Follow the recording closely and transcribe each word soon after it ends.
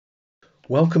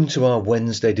Welcome to our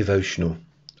Wednesday devotional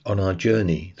on our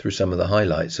journey through some of the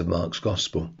highlights of Mark's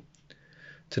Gospel.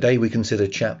 Today we consider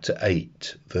chapter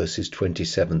 8, verses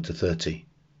 27 to 30.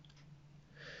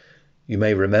 You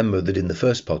may remember that in the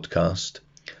first podcast,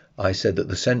 I said that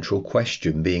the central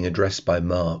question being addressed by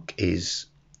Mark is,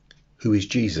 who is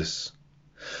Jesus?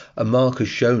 And Mark has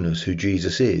shown us who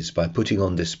Jesus is by putting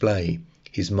on display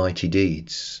his mighty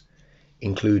deeds,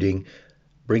 including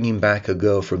bringing back a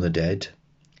girl from the dead,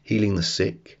 healing the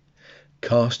sick,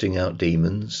 casting out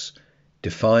demons,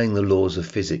 defying the laws of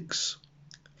physics,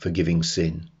 forgiving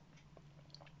sin.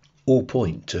 All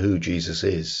point to who Jesus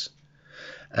is.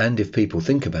 And if people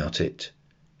think about it,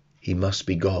 he must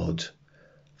be God,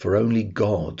 for only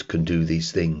God can do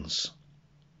these things.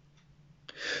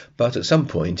 But at some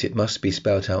point it must be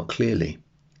spelt out clearly,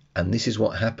 and this is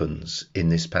what happens in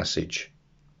this passage.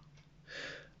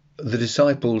 The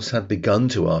disciples had begun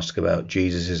to ask about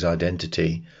Jesus'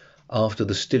 identity after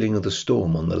the stilling of the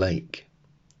storm on the lake.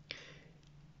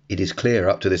 It is clear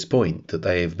up to this point that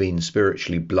they have been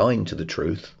spiritually blind to the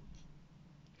truth,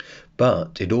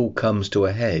 but it all comes to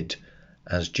a head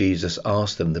as Jesus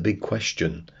asks them the big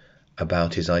question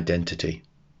about his identity.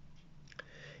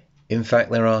 In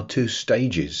fact, there are two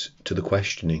stages to the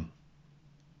questioning.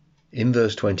 In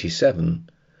verse 27,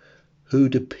 who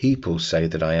do people say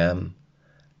that I am?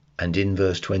 And in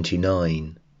verse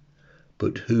 29,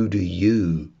 but who do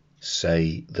you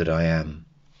say that I am?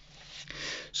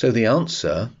 So the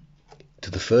answer to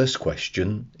the first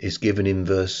question is given in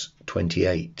verse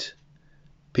 28.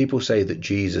 People say that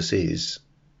Jesus is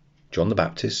John the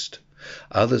Baptist,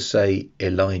 others say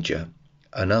Elijah,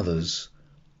 and others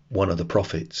one of the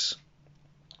prophets.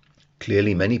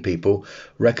 Clearly, many people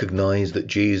recognize that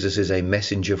Jesus is a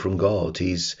messenger from God.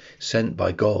 He's sent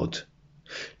by God.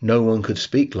 No one could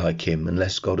speak like him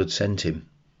unless God had sent him.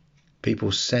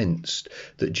 People sensed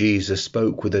that Jesus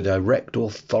spoke with a direct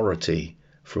authority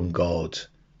from God,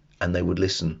 and they would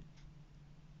listen.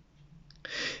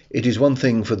 It is one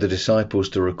thing for the disciples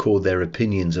to record their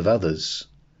opinions of others,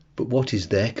 but what is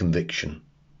their conviction?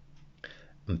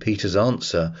 And Peter's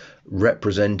answer,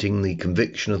 representing the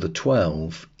conviction of the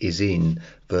 12, is in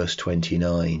verse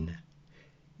 29.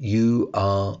 You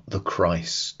are the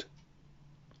Christ.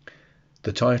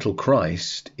 The title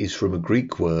Christ is from a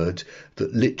Greek word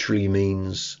that literally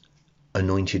means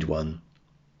anointed one.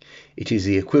 It is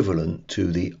the equivalent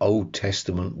to the Old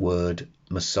Testament word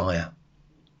Messiah.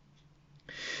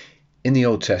 In the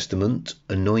Old Testament,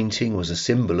 anointing was a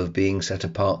symbol of being set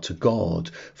apart to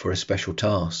God for a special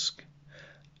task.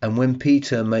 And when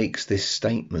Peter makes this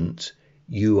statement,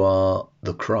 you are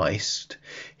the Christ,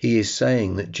 he is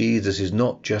saying that Jesus is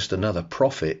not just another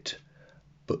prophet,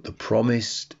 but the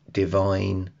promised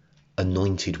divine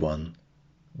anointed one,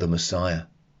 the Messiah.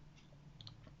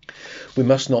 We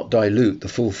must not dilute the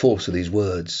full force of these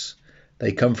words.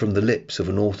 They come from the lips of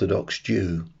an Orthodox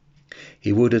Jew.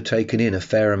 He would have taken in a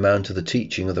fair amount of the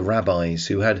teaching of the rabbis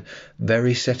who had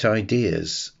very set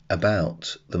ideas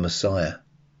about the Messiah.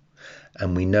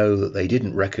 And we know that they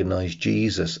didn't recognize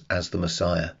Jesus as the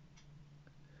Messiah.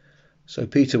 So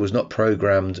Peter was not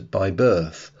programmed by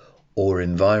birth or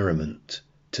environment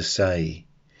to say,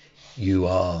 you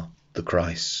are the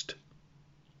Christ.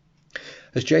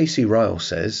 As J.C. Ryle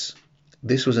says,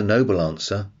 this was a noble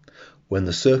answer when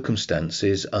the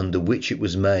circumstances under which it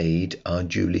was made are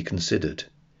duly considered. It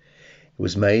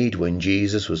was made when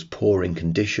Jesus was poor in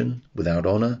condition, without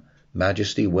honour,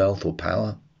 majesty, wealth or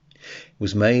power. It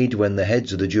was made when the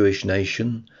heads of the Jewish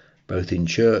nation, both in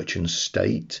church and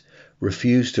state,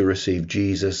 refused to receive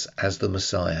Jesus as the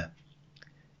Messiah.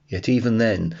 Yet even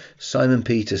then, Simon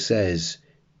Peter says,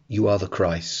 you are the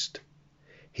Christ.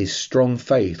 His strong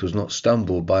faith was not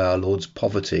stumbled by our Lord's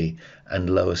poverty and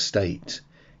low estate.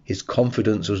 His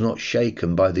confidence was not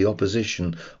shaken by the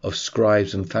opposition of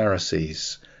scribes and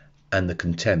Pharisees and the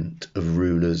contempt of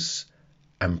rulers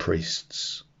and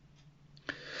priests.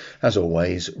 As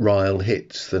always, Ryle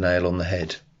hits the nail on the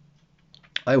head.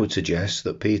 I would suggest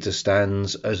that Peter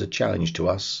stands as a challenge to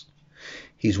us.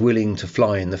 He's willing to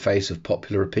fly in the face of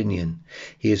popular opinion.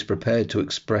 He is prepared to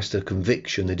express a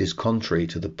conviction that is contrary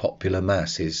to the popular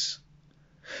masses.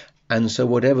 And so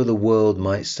whatever the world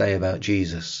might say about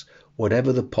Jesus,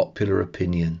 whatever the popular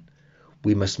opinion,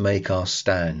 we must make our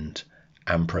stand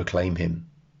and proclaim him.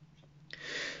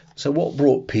 So what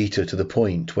brought Peter to the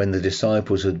point when the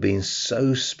disciples had been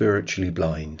so spiritually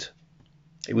blind?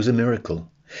 It was a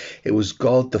miracle. It was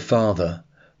God the Father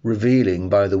revealing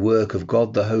by the work of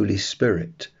God the Holy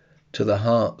Spirit to the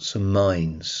hearts and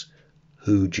minds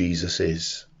who Jesus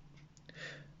is.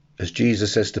 As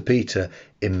Jesus says to Peter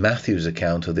in Matthew's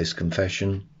account of this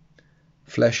confession,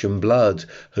 Flesh and blood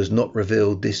has not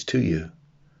revealed this to you,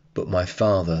 but my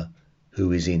Father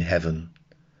who is in heaven.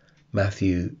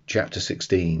 Matthew chapter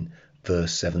 16,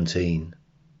 verse 17.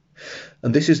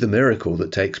 And this is the miracle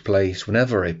that takes place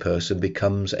whenever a person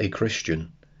becomes a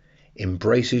Christian,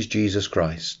 embraces Jesus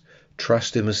Christ,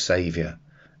 trusts him as Saviour,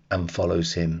 and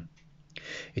follows him.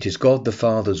 It is God the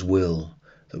Father's will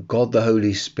that God the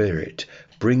Holy Spirit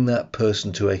bring that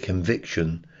person to a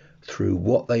conviction through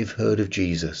what they've heard of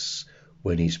Jesus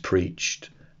when he's preached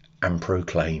and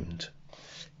proclaimed.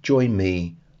 Join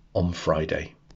me on Friday.